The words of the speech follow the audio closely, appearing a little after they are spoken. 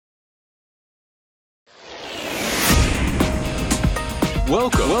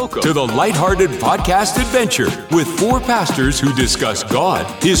Welcome to the Lighthearted Podcast Adventure with four pastors who discuss God,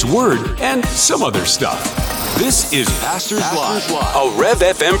 His Word, and some other stuff. This is Pastors Live, a Rev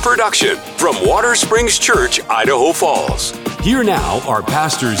FM production from Watersprings Church, Idaho Falls. Here now are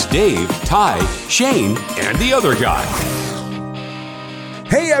Pastors Dave, Ty, Shane, and the other guy.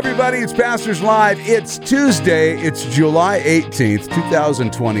 Hey everybody, it's Pastors Live. It's Tuesday. It's July 18th,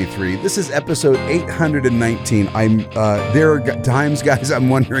 2023. This is episode 819. There are times, guys, I'm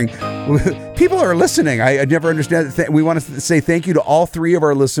wondering, people are listening. I never understand. We want to say thank you to all three of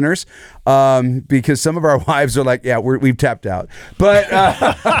our listeners because some of our wives are like, yeah, we've tapped out. But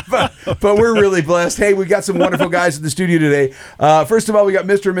we're really blessed. Hey, we got some wonderful guys in the studio today. First of all, we got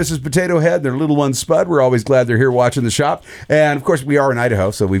Mr. and Mrs. Potato Head, their little one Spud. We're always glad they're here watching the shop. And of course, we are in Idaho,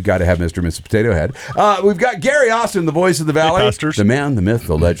 so we've got to have Mr. and Mrs. Potato Head. We've got Gary Austin, the voice of the valley, the man, the myth,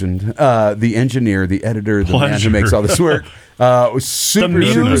 the legend, the engineer, the editor, the man who makes all this work. Super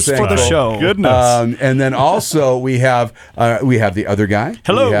for the show. Goodness. And then also we have the other guy.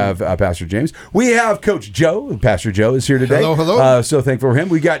 Hello. We have Pastor James. We have Coach Joe. Pastor Joe is here today. Hello. So thankful for him.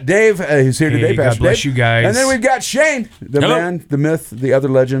 We got Dave who's here today. Pastor God bless Dave. you guys. And then we've got Shane, the man, the myth, the other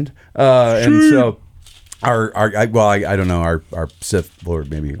legend. And so I don't know, our Sith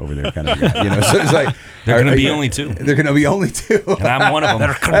Lord maybe over there kind of, so it's like There are going to be only two. There are going to be only two. And I'm one of them. There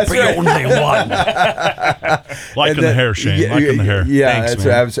are going to be only one. Liking the hair, Shane. Liking the hair. Yeah, Thanks,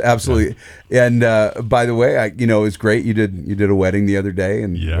 that's absolutely. And by the way, it was great. You did a wedding the other day,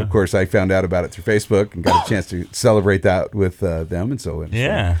 and of course, I found out about it through Facebook and got a chance to celebrate that with them. And so,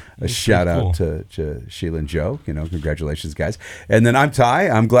 a shout out to Sheila and Joe. Congratulations, guys. And then I'm Ty.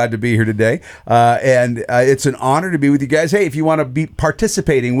 I'm glad to be here today, and it's an honor to be with you guys. Hey, if you want to be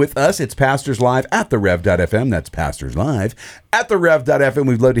participating with us, it's Pastors Live at the Rev.fm. That's Pastors Live at the Rev.fm.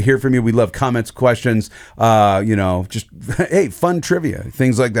 We'd love to hear from you. We love comments, questions, just, hey, fun trivia,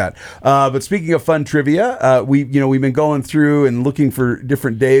 things like that. But speaking of fun trivia, we've been going through and looking for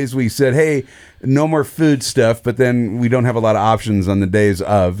different days. We said, hey, no more food stuff, but then we don't have a lot of options on the days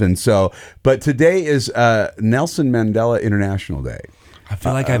of. And so, but today is Nelson Mandela International Day. I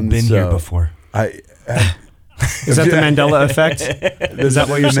feel like I've been here before. Is that the Mandela effect? Is that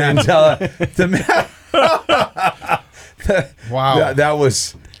what you're saying? Wow. That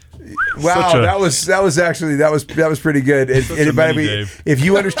was pretty good. If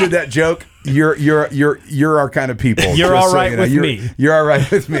you understood that joke, you're our kind of people. You're all right with me. You're all right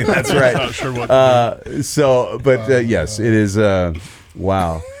with me. That's right. Not sure what to do. Yes, it is.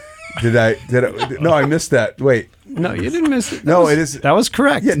 Wow. Did I? No, I missed that. Wait. No, you didn't miss it. It is. That was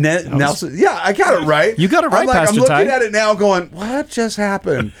correct. Yeah, Nelson. Yeah, I got it right. You got it right, Pastor I'm Ty. looking at it now, going, "What just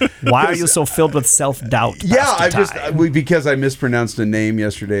happened?" Why are you so filled with self-doubt? Yeah, because I mispronounced a name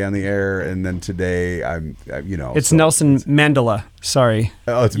yesterday on the air, and then today It's Nelson Mandela. Sorry.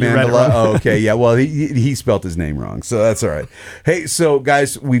 Oh, it's You read it Mandela. wrong. Oh, okay. Yeah. Well, he spelt his name wrong, so that's all right. Hey, so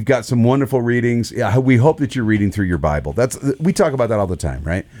guys, we've got some wonderful readings. Yeah, we hope that you're reading through your Bible. We talk about that all the time,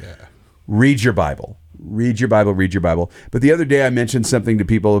 right? Yeah. Read your Bible. Read your Bible. Read your Bible. But the other day I mentioned something to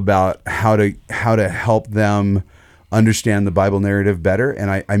people about how to help them understand the Bible narrative better,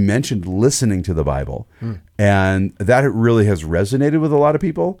 and I mentioned listening to the Bible, and that really has resonated with a lot of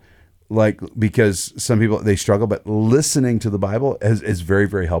people. Because some people, they struggle, but listening to the Bible is very,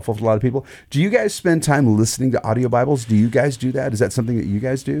 very helpful for a lot of people. Do you guys spend time listening to audio Bibles? Do you guys do that? Is that something that you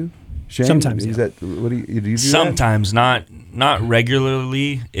guys do? Shane? Sometimes. Is that, what do you do? Sometimes, not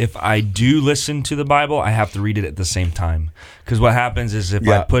regularly. If I do listen to the Bible, I have to read it at the same time. Because what happens is if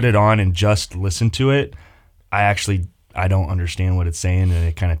I put it on and just listen to it, I don't understand what it's saying, and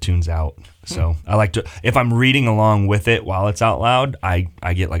it kind of tunes out. So I like to, if I'm reading along with it while it's out loud, I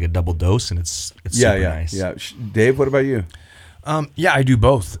get like a double dose, and it's super nice. Yeah. Dave, what about you? I do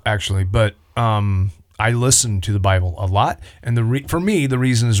both actually, but I listen to the Bible a lot, and for me the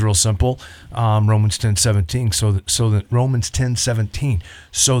reason is real simple. Romans 10:17. So that Romans 10:17.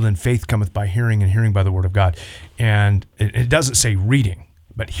 So then faith cometh by hearing, and hearing by the word of God. And it doesn't say reading,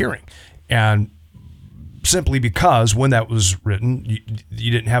 but hearing, and simply because when that was written,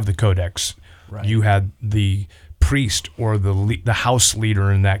 you didn't have the codex. Right. You had the priest or the house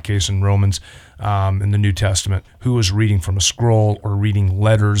leader in that case in Romans, in the New Testament, who was reading from a scroll or reading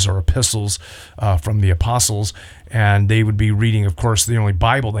letters or epistles from the apostles, and they would be reading. Of course, the only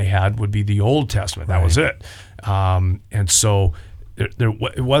Bible they had would be the Old Testament. That was it, and so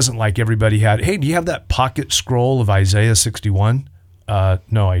it wasn't like everybody had. Hey, do you have that pocket scroll of Isaiah 61?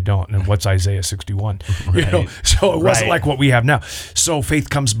 No, I don't. And what's Isaiah 61? Right. So it wasn't like what we have now. So faith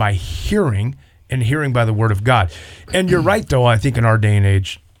comes by hearing, and hearing by the word of God. And you're right, though. I think in our day and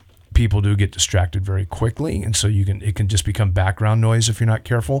age, people do get distracted very quickly, and so it can just become background noise if you're not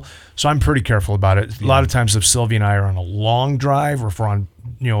careful. So I'm pretty careful about it. A lot of times, if Sylvia and I are on a long drive or if we're on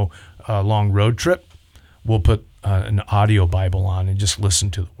a long road trip, we'll put an audio Bible on and just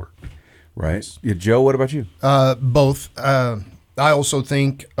listen to the word. Right. Yeah, Joe, what about you? Both. I also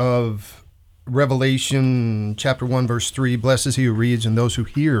think of Revelation chapter 1, verse 3, blessed is he who reads and those who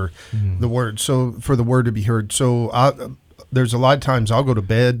hear the word. So for the word to be heard. So there's a lot of times I'll go to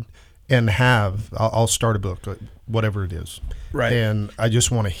bed and I'll start a book, whatever it is. Right. And I just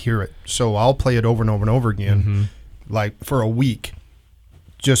want to hear it. So I'll play it over and over and over again, like for a week,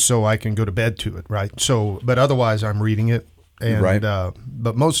 just so I can go to bed to it. Right. So, but otherwise I'm reading it. And,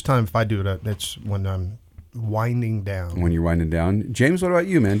 but most of the time if I do it, it's when I'm winding down. When you're winding down. James, what about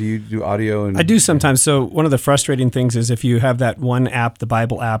you, man? Do you do audio? I do sometimes. So one of the frustrating things is if you have that one app, the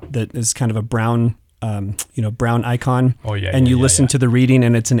Bible app, that is kind of a brown icon, and you listen to the reading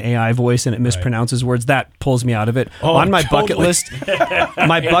and it's an AI voice and it mispronounces words, that pulls me out of it. On my bucket list,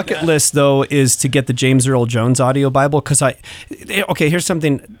 though, is to get the James Earl Jones audio Bible, because here's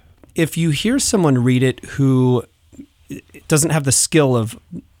something. If you hear someone read it who doesn't have the skill of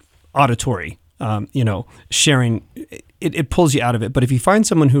auditory, sharing, it pulls you out of it. But if you find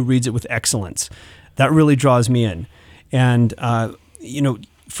someone who reads it with excellence, that really draws me in. And,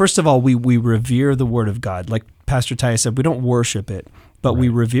 first of all, we revere the Word of God. Like Pastor Ty said, we don't worship it, but we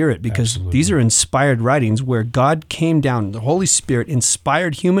revere it because these are inspired writings where God came down, the Holy Spirit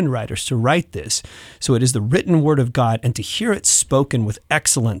inspired human writers to write this. So it is the written Word of God, and to hear it spoken with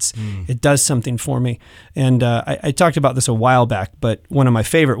excellence, it does something for me. And I talked about this a while back, but one of my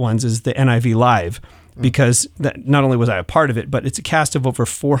favorite ones is the NIV Live, because that, not only was I a part of it, but it's a cast of over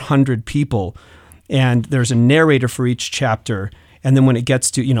 400 people, and there's a narrator for each chapter. And then when it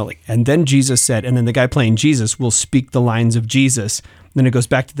gets to, and then Jesus said, and then the guy playing Jesus will speak the lines of Jesus. Then it goes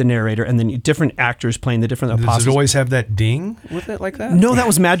back to the narrator, and then different actors playing the different apostles. Does it always have that ding with it like that? No, that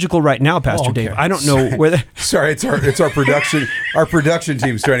was Magical Right Now, Pastor Dave. I don't know where. Sorry, it's our production. Our production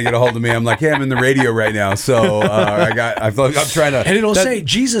team's trying to get a hold of me. I'm like, hey, I'm in the radio right now, so I'm trying to. And it'll say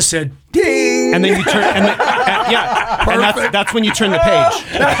Jesus said ding, and then you turn, and that's when you turn the page.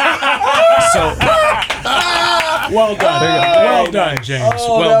 So. Well done. Well done, James.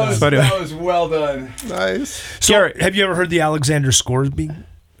 Well done. That was well done. Nice. So, have you ever heard the Alexander Scoresby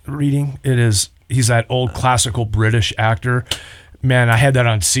reading? He's that old classical British actor. Man, I had that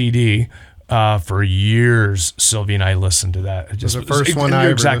on CD for years. Sylvia and I listened to that. It was the first one I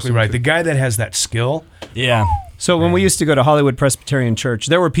You're ever exactly right. to. The guy that has that skill. Yeah. So when we used to go to Hollywood Presbyterian Church,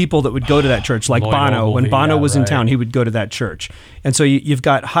 there were people that would go to that church, like Lloyd Bono. Ogilvy, When Bono was in town, he would go to that church. And so you've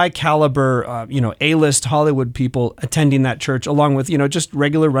got high caliber, A-list Hollywood people attending that church, along with, just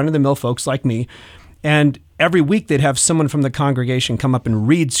regular run-of-the-mill folks like me. And every week they'd have someone from the congregation come up and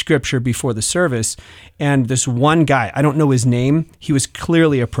read scripture before the service. And this one guy, I don't know his name, he was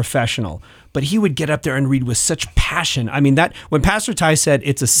clearly a professional, but he would get up there and read with such passion. I mean, that when Pastor Ty said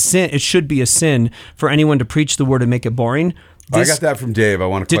it's a sin, it should be a sin for anyone to preach the word and make it boring. I got that from Dave. I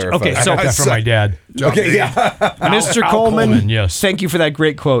want to clarify. Okay, I got that from my dad. Okay, yeah. Mr. Al Coleman, yes. Thank you for that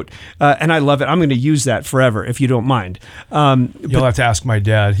great quote. And I love it. I'm going to use that forever, if you don't mind. You'll have to ask my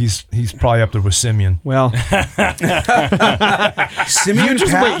dad. He's probably up there with Simeon. Well, Simeon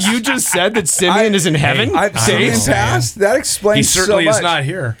passed? you just said that Simeon is in heaven? Simeon passed? That explains He certainly so much. is not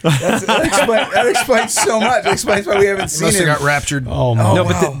here. That explains so much. It explains why we haven't seen Must him. have got raptured. Oh, no. No,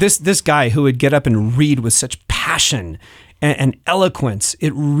 but this guy who would get up and read with such passion and eloquence,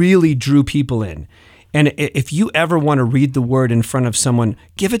 it really drew people in. And if you ever want to read the word in front of someone,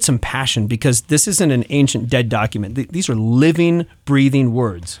 give it some passion, because this isn't an ancient dead document. These are living, breathing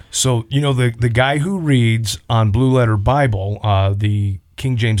words. So, the guy who reads on Blue Letter Bible, the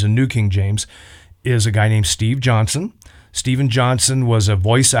King James and New King James, is a guy named Steve Johnson. Stephen Johnson was a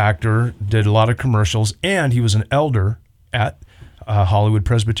voice actor, did a lot of commercials, and he was an elder at Hollywood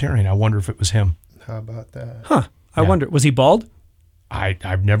Presbyterian. I wonder if it was him. How about that? Huh. I wonder, was he bald?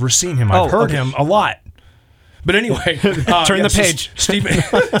 I've never seen him. I've heard him a lot. But anyway, turn the page. Stephen.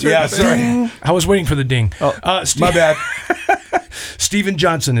 Yeah, sorry. I was waiting for the ding. My bad. Stephen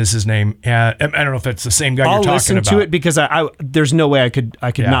Johnson is his name. I don't know if it's the same guy you're talking about. I'll listen to it, because I there's no way I could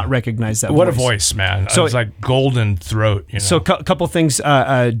not recognize that. What voice. a voice, man! So it's like golden throat. So a couple things.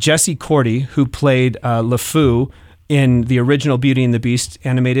 Jesse Cordy, who played LeFou in the original Beauty and the Beast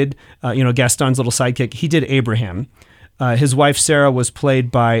animated, Gaston's little sidekick, he did Abraham. His wife, Sarah, was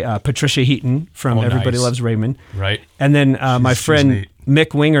played by Patricia Heaton from Everybody Loves Raymond. Right. And then my friend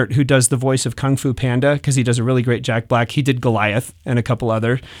Mick Wingert, who does the voice of Kung Fu Panda, because he does a really great Jack Black, he did Goliath and a couple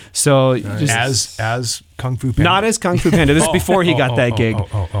other. So as Kung Fu Panda? Not as Kung Fu Panda. This is before he got that gig.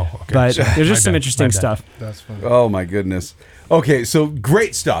 Okay. But there's just some interesting stuff. That's funny. Oh my goodness. Okay, so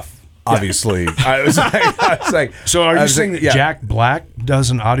great stuff. Obviously, I was like. So, are you saying that Jack Black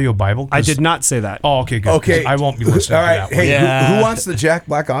does an audio Bible? I did not say that. Oh, okay, good. Okay, I won't be listening. All right, to that hey, who wants the Jack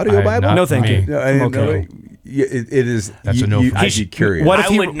Black audio Bible? No, thank you. Okay. It is. That's a no. I'd be curious. What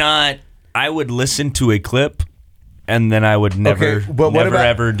if I would not? I would listen to a clip, and then I would never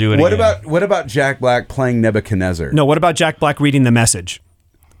ever do it again. What about Jack Black playing Nebuchadnezzar? No, what about Jack Black reading the message?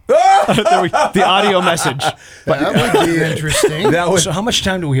 The audio message. That would be interesting. So how much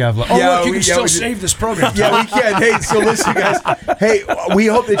time do we have left? Oh, look, you can still save this program. Yeah, we can. Hey, so listen, guys. Hey, we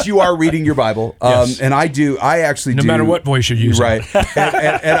hope that you are reading your Bible. Yes. And I do. I actually do. No matter what voice you're using. Right.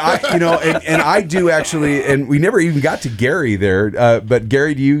 and I do actually, and we never even got to Gary there. But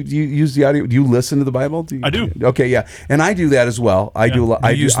Gary, do you use the audio? Do you listen to the Bible? I do. Okay, yeah. And I do that as well. I do a lot.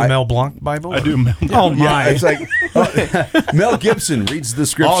 I use the Mel Blanc Bible? I do. Oh, my. Yeah, it's like Mel Gibson reads the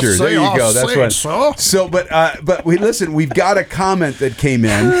scripture. There you go. That's right. So, but we listen. We've got a comment that came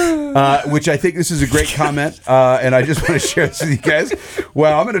in, which I think this is a great comment, and I just want to share this with you guys.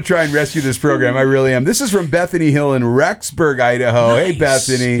 Well, I'm going to try and rescue this program. I really am. This is from Bethany Hill in Rexburg, Idaho. Nice. Hey,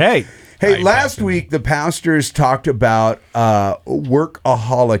 Bethany. Hey. Hey, last week the pastors talked about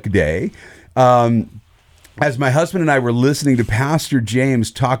Workaholic Day. As my husband and I were listening to Pastor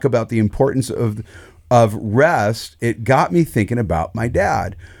James talk about the importance of rest, it got me thinking about my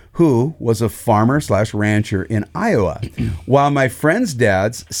dad, who was a farmer/rancher in Iowa. While my friends'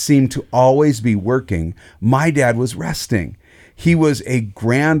 dads seemed to always be working, my dad was resting. He was a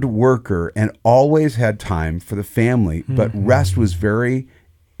grand worker and always had time for the family, but rest was very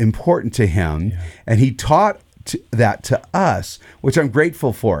important to him, and he taught that to us, which I'm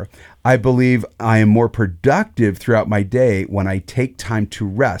grateful for. I believe I am more productive throughout my day when I take time to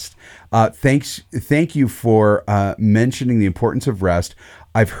rest. Thank you for mentioning the importance of rest.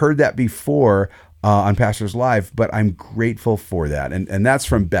 I've heard that before on Pastor's Live, but I'm grateful for that. And that's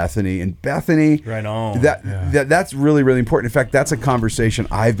from Bethany. And Bethany, right on. That's really, really important. In fact, that's a conversation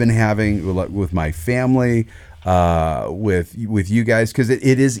I've been having with my family, with you guys, because it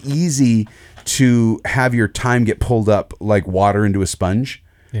is easy to have your time get pulled up like water into a sponge.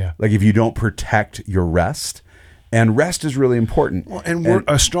 Yeah. Like if you don't protect your rest. And rest is really important. Well, and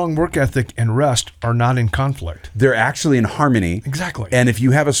a strong work ethic and rest are not in conflict. They're actually in harmony. Exactly. And if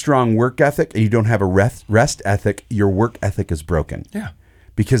you have a strong work ethic and you don't have a rest ethic, your work ethic is broken. Yeah.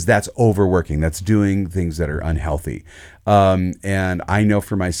 Because that's overworking. That's doing things that are unhealthy. And I know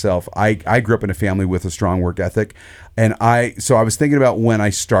for myself, I grew up in a family with a strong work ethic. And so I was thinking about when I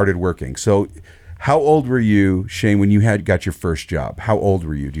started working. So how old were you, Shane, when you got your first job? How old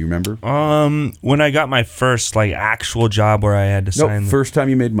were you? Do you remember? When I got my first actual job where I had to sign. First time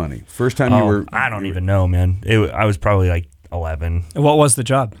you made money. First time you were. I don't even know, man. I was probably 11. What was the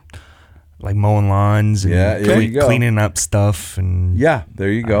job? Like mowing lawns and cleaning up stuff. And yeah,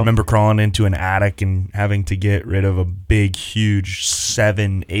 there you go. I remember crawling into an attic and having to get rid of a big, huge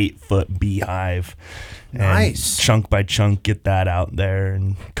 7-8 foot beehive. Nice. And chunk by chunk, get that out there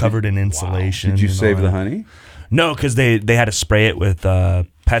and covered in insulation. Wow. Did you save the honey? No, because they had to spray it with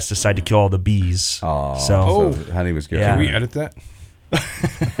pesticide to kill all the bees. Oh, so the honey was good. Yeah. Can we edit that?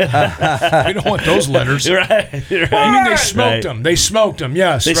 We don't want those letters. Right. I mean, they smoked them. They smoked them.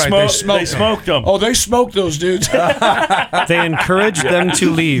 Yes, they smoked them. Oh, they smoked those dudes. They encouraged them to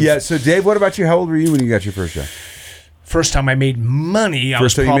leave. Yeah. So, Dave, what about you? How old were you when you got your first job? First time I made money, I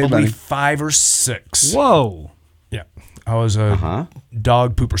was probably 5 or 6. Whoa. Yeah. I was a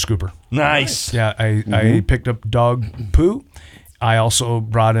dog pooper scooper. Nice. Yeah. I picked up dog poo. I also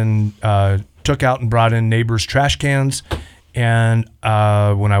took out and brought in neighbors' trash cans. And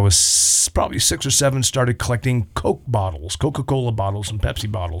when I was probably 6 or 7, started collecting Coke bottles, Coca-Cola bottles, and Pepsi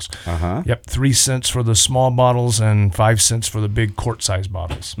bottles. Yep, 3 cents for the small bottles and 5 cents for the big quart-size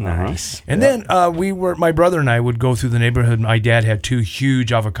bottles. Nice. And then my brother and I would go through the neighborhood. My dad had 2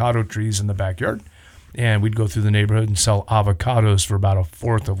 huge avocado trees in the backyard, and we'd go through the neighborhood and sell avocados for about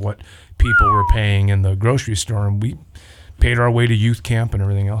 1/4 of what people were paying in the grocery store, and we paid our way to youth camp and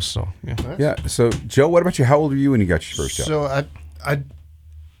everything else. So yeah. So Joe, what about you? How old were you when you got your first job? So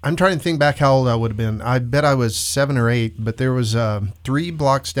I'm trying to think back how old I would have been. I bet I was 7 or 8. But there was 3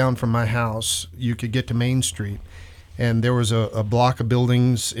 blocks down from my house. You could get to Main Street, and there was a block of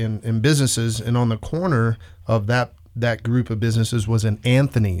buildings and businesses. And on the corner of that group of businesses was an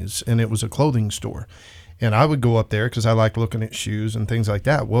Anthony's, and it was a clothing store. And I would go up there because I liked looking at shoes and things like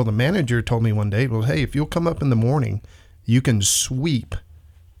that. Well, the manager told me one day, well, hey, if you'll come up in the morning, you can sweep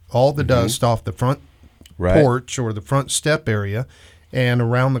all the dust off the front porch or the front step area, and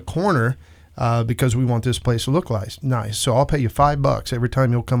around the corner because we want this place to look nice. So I'll pay you $5 every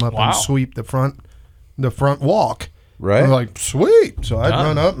time you'll come up and sweep the front walk. Right. I'm like, sweet. So I'd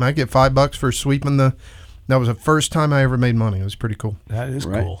run up and I'd get $5 for sweeping that was the first time I ever made money. It was pretty cool. That is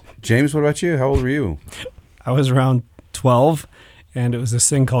cool. James, what about you? How old were you? I was around 12, and it was this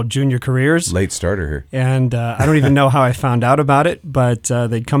thing called Junior Careers. Late starter here. And I don't even know how I found out about it, but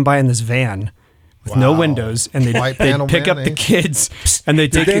they'd come by in this van with no windows, and they'd pick up the kids, and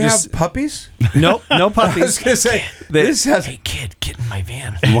they'd take Did they have puppies? Nope, no puppies. I was going to say, hey kid, get in my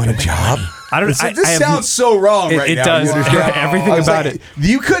van. You want a job? I don't. This sounds so wrong right now. It does. Everything about it.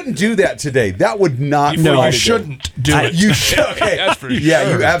 You couldn't do that today. That would not. No, you shouldn't do it. You should. Okay. That's for sure.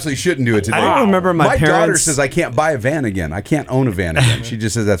 Yeah, you absolutely shouldn't do it today. I don't remember my parents. My daughter says I can't buy a van again. I can't own a van again. She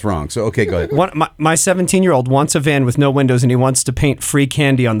just says that's wrong. So okay, go ahead. My 17-year-old wants a van with no windows, and he wants to paint free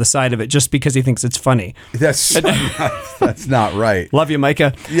candy on the side of it just because he thinks it's funny. That's not right. Love you,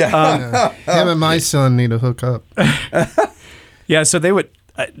 Micah. Yeah. Him and my son need to hook up. Yeah, so they would.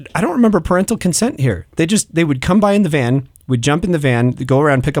 I don't remember parental consent here. They would come by in the van. We'd jump in the van, go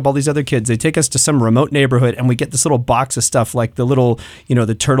around, pick up all these other kids. They take us to some remote neighborhood, and we get this little box of stuff like the little,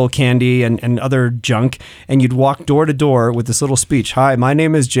 the turtle candy and other junk. And you'd walk door to door with this little speech. Hi, my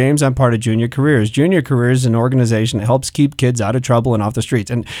name is James. I'm part of Junior Careers. Junior Careers is an organization that helps keep kids out of trouble and off the streets.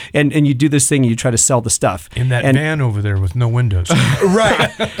 And you do this thing, and you try to sell the stuff. In that van over there with no windows.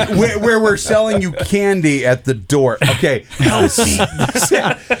 Right. where we're selling you candy at the door. Okay. This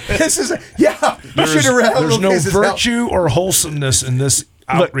is, there's no virtue or wholesomeness in this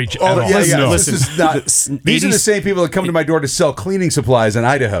outreach at all. Listen, these are the same people that come to my door to sell cleaning supplies in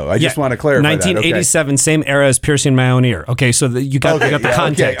Idaho. I just want to clarify 1987, same era as piercing my own ear. Okay, so you got the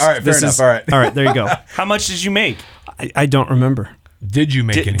context. Okay. All right, fair enough. All right, there you go. How much did you make? I don't remember. Did you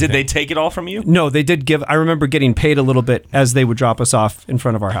make anything? Did they take it all from you? No, they did give. I remember getting paid a little bit as they would drop us off in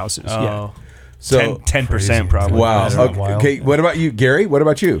front of our houses. Oh. Yeah. So 10% probably. Wow. Okay. What about you, Gary? What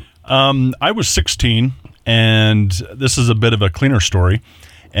about you? I was 16, and this is a bit of a cleaner story.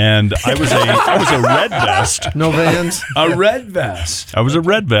 And I was a red vest. No vans. A red vest. I was a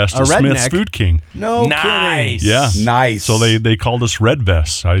red vest. A Smith's Food King. No, nice. Yeah, nice. So they called us red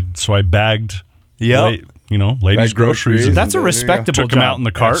vests. So I bagged. Yep. Ladies' groceries. That's a respectable took them out in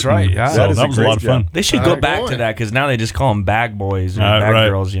the cart. That's right. Yeah. So that was a lot of fun. They should go back to that because now they just call them bag boys or bag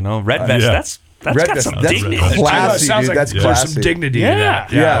girls. Red vest. That's got some dignity. Classy, sounds like that's there's some dignity in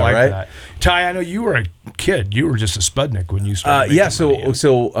that. Yeah, I like right? that. Ty, I know you were a kid. You were just a Spudnik when you started.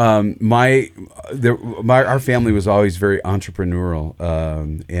 Our family was always very entrepreneurial,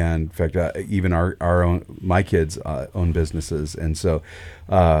 and in fact, even my kids own businesses, and so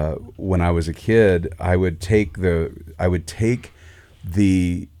when I was a kid, I would take the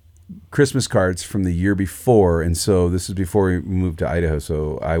Christmas cards from the year before, and so this is before we moved to Idaho,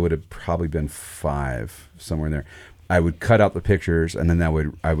 so I would have probably been 5, somewhere in there. I would cut out the pictures, and then I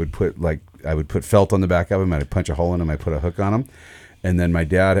would put felt on the back of them. I'd punch a hole in them. I'd put a hook on them, and then my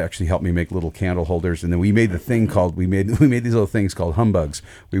dad actually helped me make little candle holders. And then we made we made these little things called humbugs.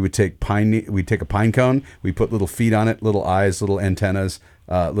 We'd take a pine cone. We put little feet on it, little eyes, little antennas,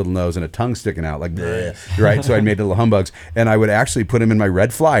 little nose, and a tongue sticking out like bleh, right. So I made little humbugs, and I would actually put them in my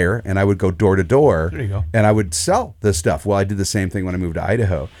red flyer, and I would go door to door. There you go. And I would sell this stuff. Well, I did the same thing when I moved to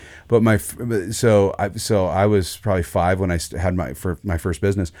Idaho. But I was probably 5 when I had my first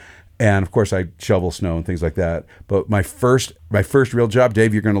business, and of course I shovel snow and things like that. But my first real job,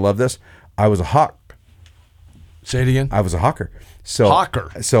 Dave, you're going to love this. I was a hawk. Say it again. I was a hawker. So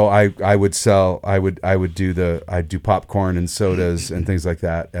hawker. So I would sell. I'd do popcorn and sodas and things like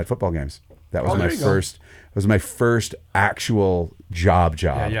that at football games. That was my first. It was my first actual job.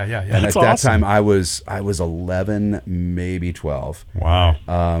 Yeah. And at that time, I was 11, maybe 12. Wow.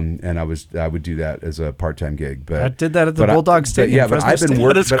 And I would do that as a part-time gig. But I did that at the Bulldog Stadium. But I've been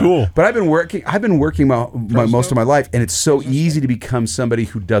working. That's cool. But I've been working most of my life, and it's so easy to become somebody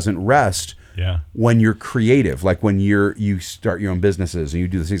who doesn't rest. Yeah. When you're creative, like when you start your own businesses and you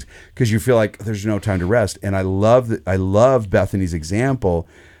do these things, because you feel like there's no time to rest. And I love Bethany's example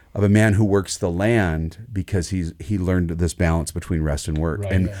of a man who works the land because he learned this balance between rest and work.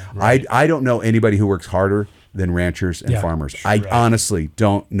 Right, I don't know anybody who works harder than ranchers and farmers. I honestly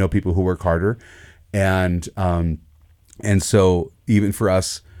don't know people who work harder, and so even for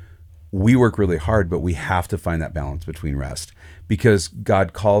us, we work really hard, but we have to find that balance between rest because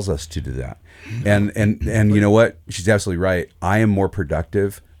God calls us to do that. And you know what? She's absolutely right. I am more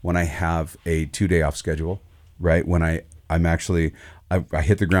productive when I have a 2-day off schedule, right? When I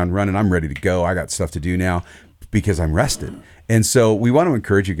hit the ground running, I'm ready to go. I got stuff to do now. because I'm rested. And so we want to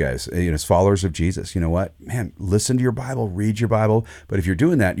encourage you guys, as followers of Jesus, you know what, man, listen to your Bible, read your Bible. But if you're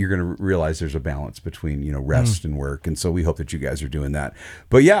doing that, you're going to realize there's a balance between, rest and work. And so we hope that you guys are doing that.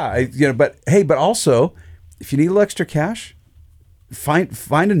 But yeah, but also if you need a little extra cash, find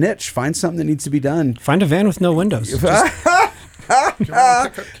a niche, find something that needs to be done. Find a van with no windows.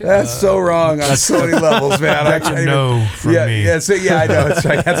 That's so wrong on so many levels, man. That's a no from me. I know. It's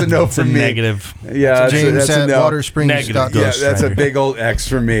right. That's a no from me. Negative. Yeah, James that's at no. Watersprings. Negative. Yeah, that's a big old X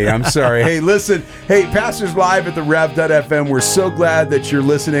for me. I'm sorry. Hey, listen. Hey, Pastors Live at the Rev.fm. We're so glad that you're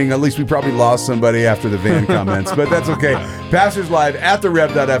listening. At least we probably lost somebody after the van comments, but that's okay. Pastors Live at the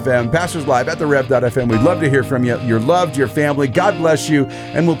Rev.fm. Pastors Live at the Rev.fm. We'd love to hear from you. You're loved, your family. God bless you,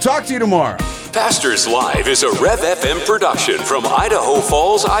 and we'll talk to you tomorrow. Pastors Live is a Rev FM production from Idaho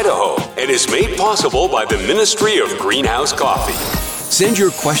Falls, Idaho, and is made possible by the Ministry of Greenhouse Coffee. Send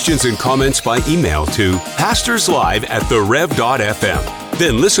your questions and comments by email to pastorslive@therev.fm.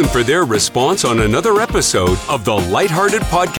 Then listen for their response on another episode of the Lighthearted Podcast.